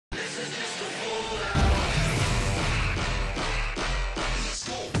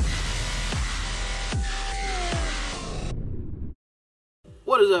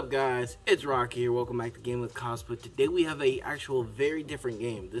What is up, guys? It's Rocky here. Welcome back to Game with Cos. But today we have a actual very different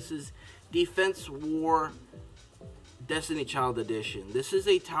game. This is Defense War Destiny Child Edition. This is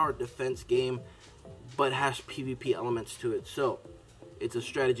a tower defense game, but has PvP elements to it. So it's a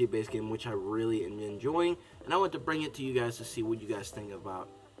strategy-based game, which I really am enjoying, and I want to bring it to you guys to see what you guys think about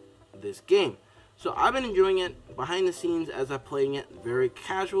this game. So I've been enjoying it behind the scenes as I'm playing it very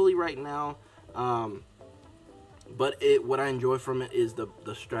casually right now. But what I enjoy from it is the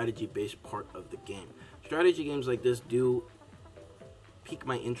strategy-based part of the game. Strategy games like this do pique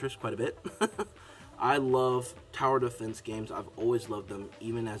my interest quite a bit. I love tower defense games. I've always loved them,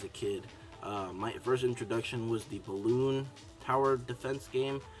 even as a kid. My first introduction was the balloon tower defense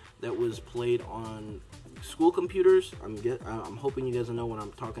game that was played on school computers. I'm hoping you guys know what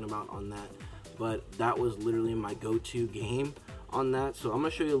I'm talking about on that. But that was literally my go-to game on that. So I'm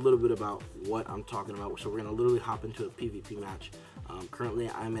going to show you a little bit about what I'm talking about. So we're going to literally hop into a PvP match. Currently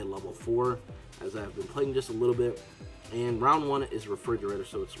I'm at level 4 as I've been playing just a little bit. And round 1 is refrigerator,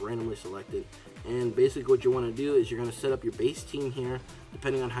 so it's randomly selected. And basically what you want to do is you're going to set up your base team here.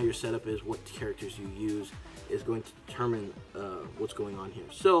 Depending on how your setup is, what characters you use is going to determine what's going on here.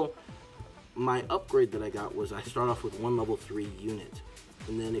 So my upgrade that I got was I start off with one level 3 unit.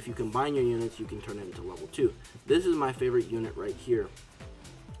 And then if you combine your units, you can turn it into level 2. This is my favorite unit right here,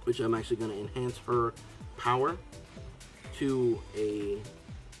 which I'm actually going to enhance her power to a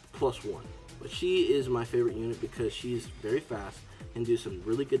 +1. But she is my favorite unit because she's very fast and do some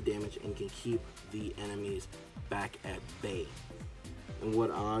really good damage and can keep the enemies back at bay. And what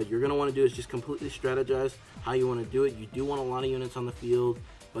you're going to want to do is just completely strategize how you want to do it. You do want a lot of units on the field,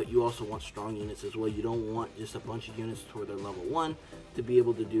 but you also want strong units as well. You don't want just a bunch of units toward their level 1 to be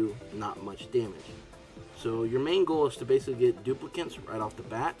able to do not much damage. So your main goal is to basically get duplicates right off the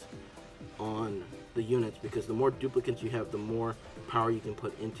bat on the units, because the more duplicates you have, the more power you can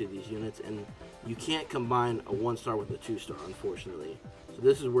put into these units, and you can't combine a 1-star with a 2-star, unfortunately. So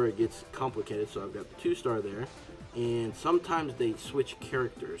this is where it gets complicated. So I've got the 2-star there, and sometimes they switch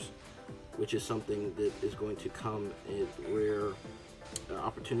characters, which is something that is going to come in rare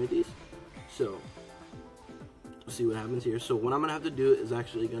opportunities. So we'll see what happens here. So what I'm gonna have to do is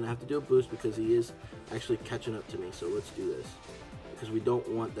actually gonna have to do a boost, because he is actually catching up to me. So let's do this, because we don't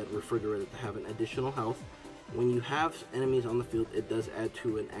want that refrigerator to have an additional health. When you have enemies on the field, it does add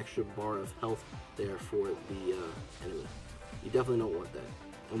to an extra bar of health there for the enemy. You definitely don't want that.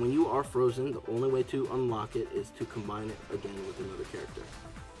 And when you are frozen, the only way to unlock it is to combine it again with another character.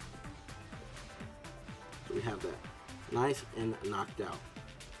 So we have that. Nice and knocked out.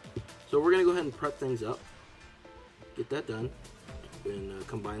 So we're going to go ahead and prep things up. Get that done. And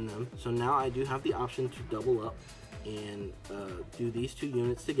combine them. So now I do have the option to double up and do these 2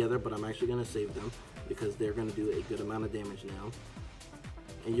 units together, but I'm actually going to save them because they're going to do a good amount of damage now.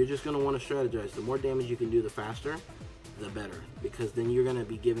 And you're just going to want to strategize. The more damage you can do, the faster, the better, because then you're going to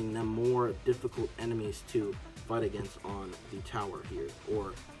be giving them more difficult enemies to fight against on the tower here,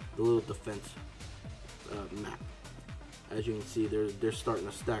 or the little defense map. As you can see, they're starting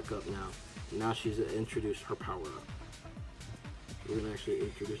to stack up now. Now she's introduced her power up. We're going to actually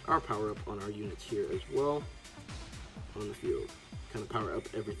introduce our power up on our units here as well on the field. Kind of power up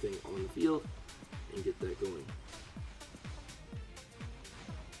everything on the field and get that going.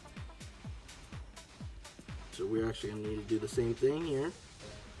 So we're actually going to need to do the same thing here.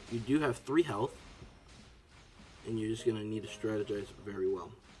 You do have 3 health, and you're just going to need to strategize very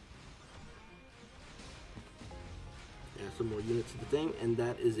well. Add some more units to the thing, and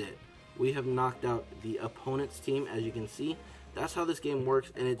that is it. We have knocked out the opponent's team, as you can see. That's how this game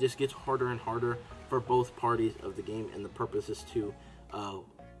works, and it just gets harder and harder for both parties of the game, and the purpose is to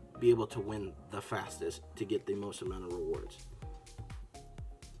be able to win the fastest to get the most amount of rewards.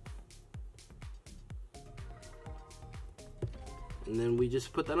 And then we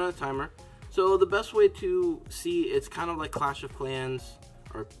just put that on a timer. So the best way to see, it's kind of like Clash of Clans,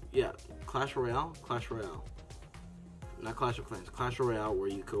 or yeah, Clash Royale. Not Clash of Clans, Clash Royale, where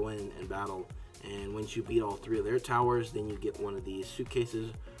you go in and battle, and once you beat all 3 of their towers, then you get one of these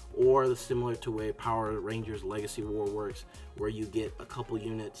suitcases, or the similar to way Power Rangers Legacy War works, where you get a couple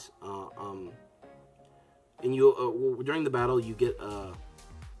units, and you during the battle you get a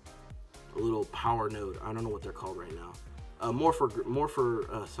little power node. I don't know what they're called right now. Morpher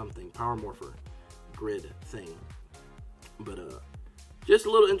something, power morpher grid thing. But just a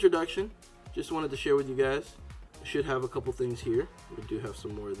little introduction. Just wanted to share with you guys. Should have a couple things here. We do have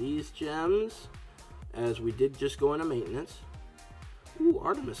some more of these gems, as we did just go into maintenance. Ooh,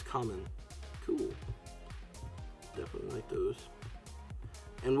 Artemis common. Cool. Definitely like those.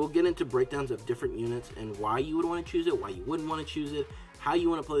 And we'll get into breakdowns of different units and why you would want to choose it, why you wouldn't want to choose it, how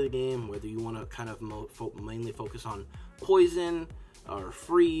you want to play the game, whether you want to kind of mainly focus on poison or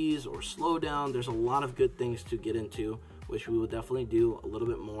freeze or slow down. There's a lot of good things to get into, which we will definitely do a little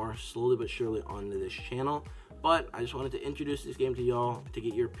bit more slowly but surely on this channel. But I just wanted to introduce this game to y'all to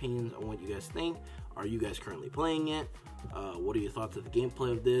get your opinions on what you guys think. Are you guys currently playing it? What are your thoughts of the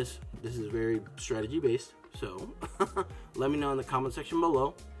gameplay of this? This is very strategy based, so let me know in the comment section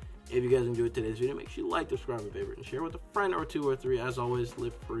below. If you guys enjoyed today's video, make sure you like, subscribe, and favorite, and share with a friend or two or three. As always,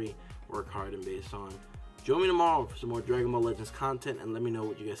 live free, work hard, and base on. Join me tomorrow for some more Dragon Ball Legends content, and let me know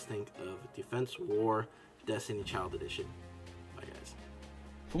what you guys think of Defense War Destiny Child Edition. Bye, guys.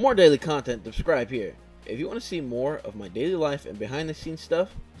 For more daily content, subscribe here. If you want to see more of my daily life and behind the scenes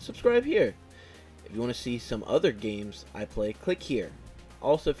stuff, subscribe here. If you want to see some other games I play, click here.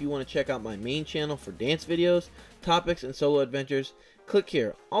 Also, if you want to check out my main channel for dance videos, topics, and solo adventures, click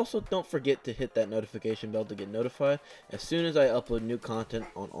here. Also, don't forget to hit that notification bell to get notified as soon as I upload new content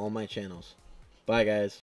on all my channels. Bye, guys.